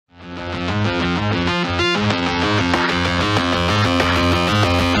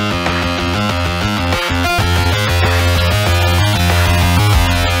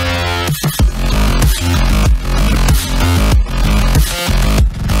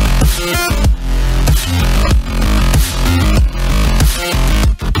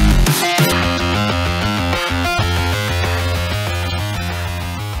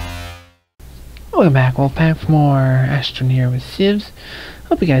Welcome back, Wolfpack, for more Astroneer with Silvs.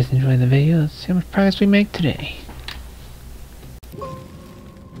 Hope you guys enjoyed the video. Let's see how much progress we make today.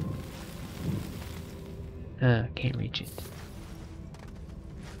 Can't reach it.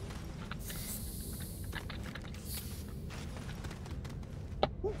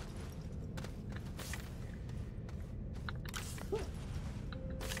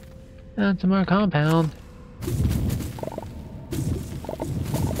 Some more compound.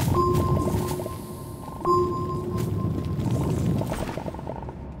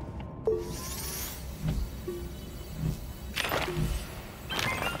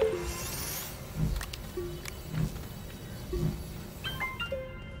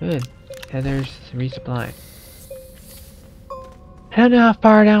 Good. Heather's resupply. I don't know how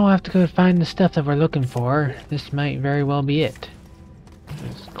far down we'll have to go to find the stuff that we're looking for. This might very well be it.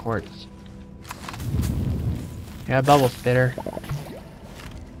 There's quartz. Got a bubble spitter.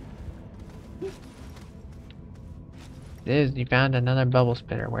 You found another bubble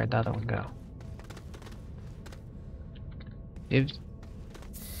spitter. Where'd the other one go? Silvs.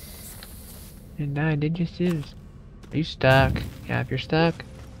 Didn't die, did you, Silvs? Are you stuck? Yeah, if you're stuck,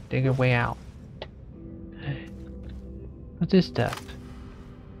 dig a way out. What's this stuff?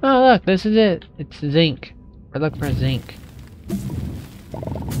 Oh, look, this is it. It's zinc. We're looking for zinc.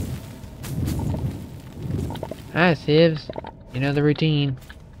 Hi, Silvs. You know the routine.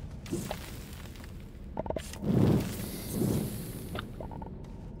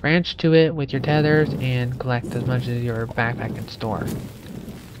 Branch to it with your tethers and collect as much as your backpack can store.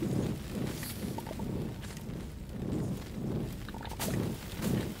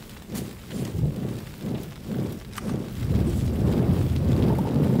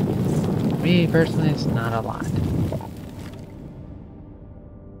 Me, personally, it's not a lot.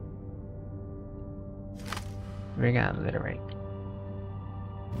 We gotta alliterate.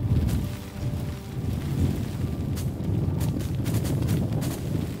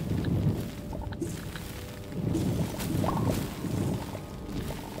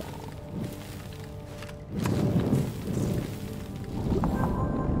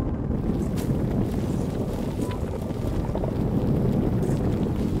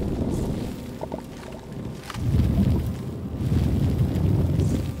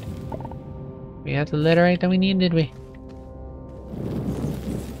 We had the alliterate that we need, did we?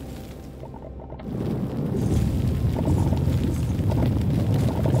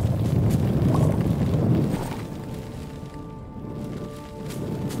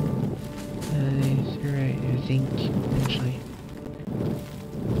 You're right, zinc, eventually.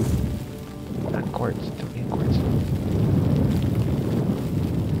 Not quartz, don't need quartz.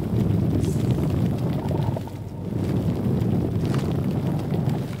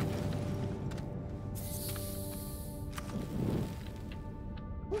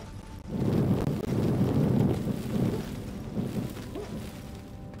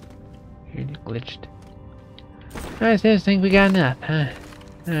 Glitched. Alright, so I think we got enough, huh?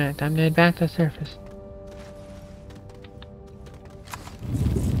 Alright, time to head back to the surface.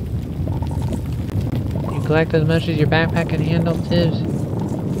 You collect as much as your backpack can handle, Silvs?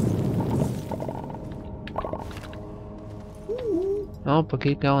 Oh, but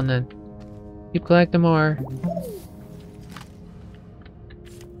keep going then. Keep collecting more.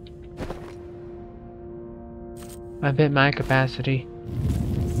 I've hit my capacity.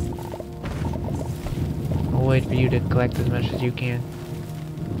 I'll wait for you to collect as much as you can.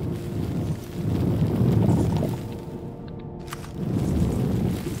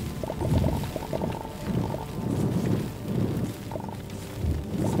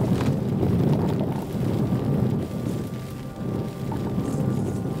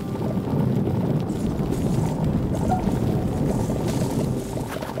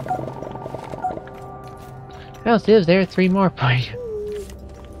 Oh, Silvs, there are 3 more for you.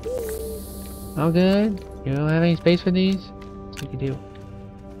 All good. You don't have any space for these? Yes, you do.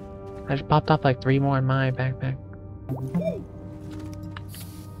 I just popped off like 3 more in my backpack.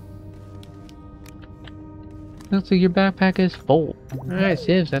 Looks like your backpack is full. Alright,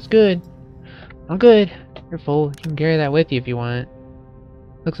 Silvs, that's good. All good. You're full. You can carry that with you if you want.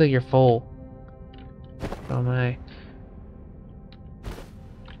 Looks like you're full. Oh my.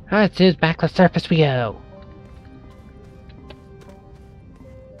 Alright, Silvs, back to the surface we go.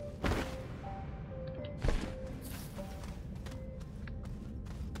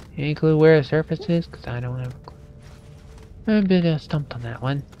 Any clue where the surface is? Because I don't have a clue. I'm a bit stumped on that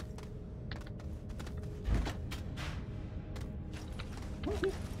one.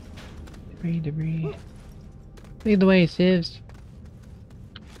 Debris. Lead the way, Silvs.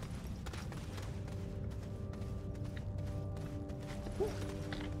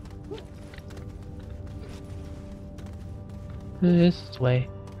 This way.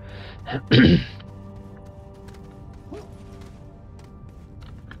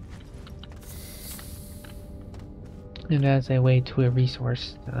 And that's a way to a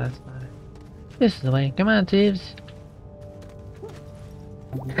resource, so that's not it. This is the way. Come on, Silvs.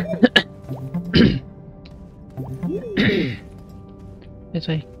 This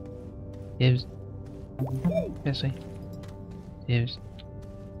way. Silvs. This way. Silvs.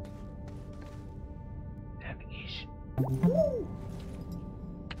 Navigation.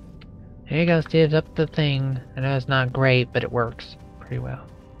 Here you go, Silvs, up the thing. I know it's not great, but it works pretty well.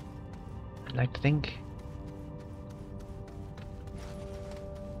 I'd like to think.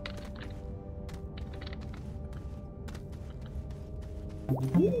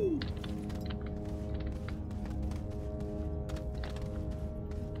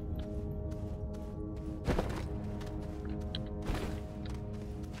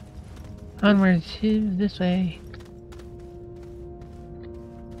 Onward to this way.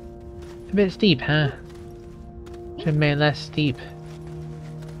 A bit steep, huh? Should have made it less steep.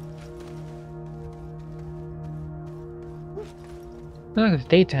 Look, it's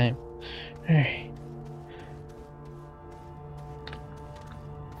daytime. Alright.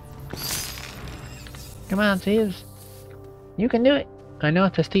 Come on, Silvs. You can do it. I know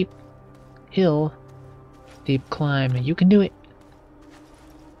it's a steep hill, steep climb, and you can do it.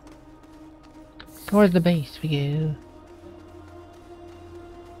 Towards the base we go.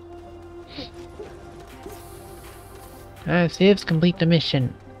 Silvs, complete the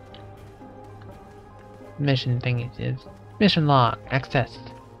mission. Mission thingy, Silvs. Mission log,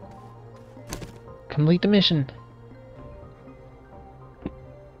 accessed. Complete the mission.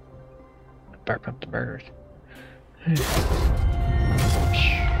 Burp up the bird.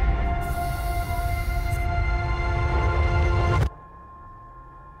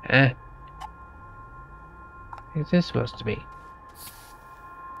 What is this supposed to be?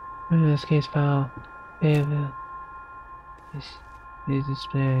 In this case file, this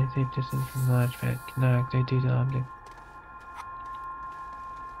display safe distance from launchpad. Cannot I do the object.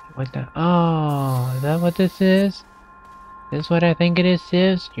 What the? Oh, is that what this is? This is what I think it is,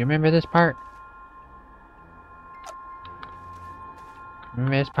 Silvs? You remember this part?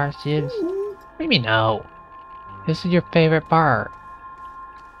 Remember this part, Silvs? Maybe no. This is your favorite part.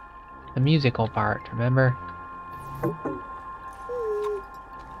 The musical part, remember?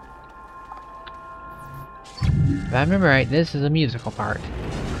 If I remember right, this is a musical part.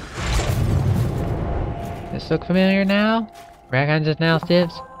 This look familiar now? Recognize this now,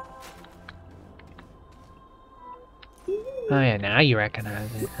 Silvs? Oh yeah, now you recognize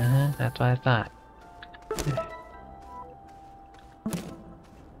it. That's what I thought.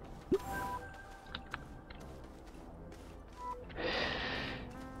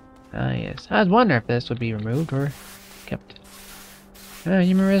 Ah yes, I was wondering if this would be removed or kept. Oh,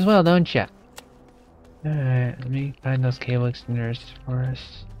 you remember as well, don't ya? Alright, let me find those cable extenders for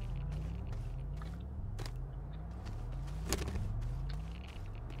us.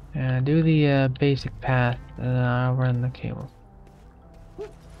 Do the basic path, and I'll run the cable.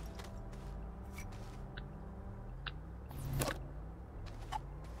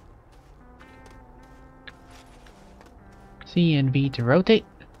 C and V to rotate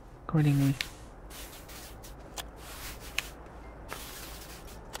accordingly.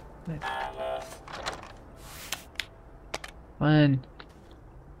 One.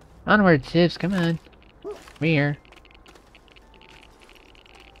 Onward, Silvs, come on. Come here.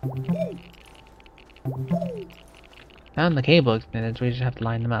 Found the cable extenders, we just have to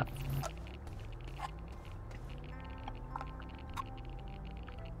line them up.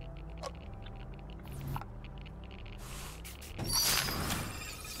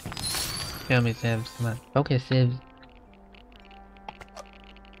 Show me, Silvs, come on. Focus, Silvs.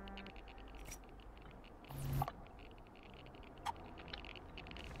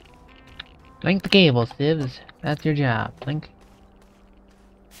 Link the cable, Silvs. That's your job. Link.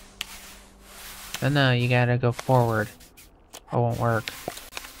 Oh no, you gotta go forward. It won't work.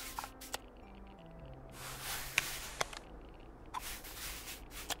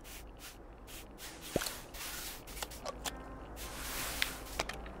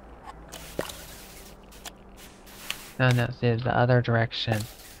 No, Silvs, the other direction.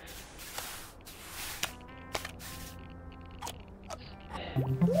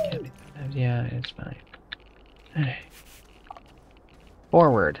 Yeah, it's fine. Alright.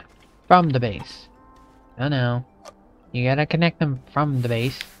 Forward. From the base. Oh no. You gotta connect them from the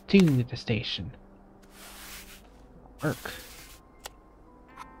base to the station. Work.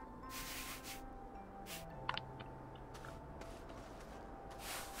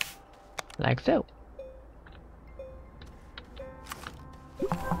 Like so.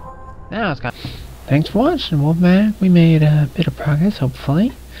 Now it's got... Thanks for watching, Wolfman. We made a bit of progress,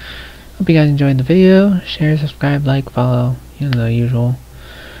 hopefully. Hope you guys enjoyed the video. Share, subscribe, like, follow. You know the usual.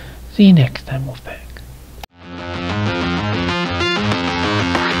 See you next time, Wolfman.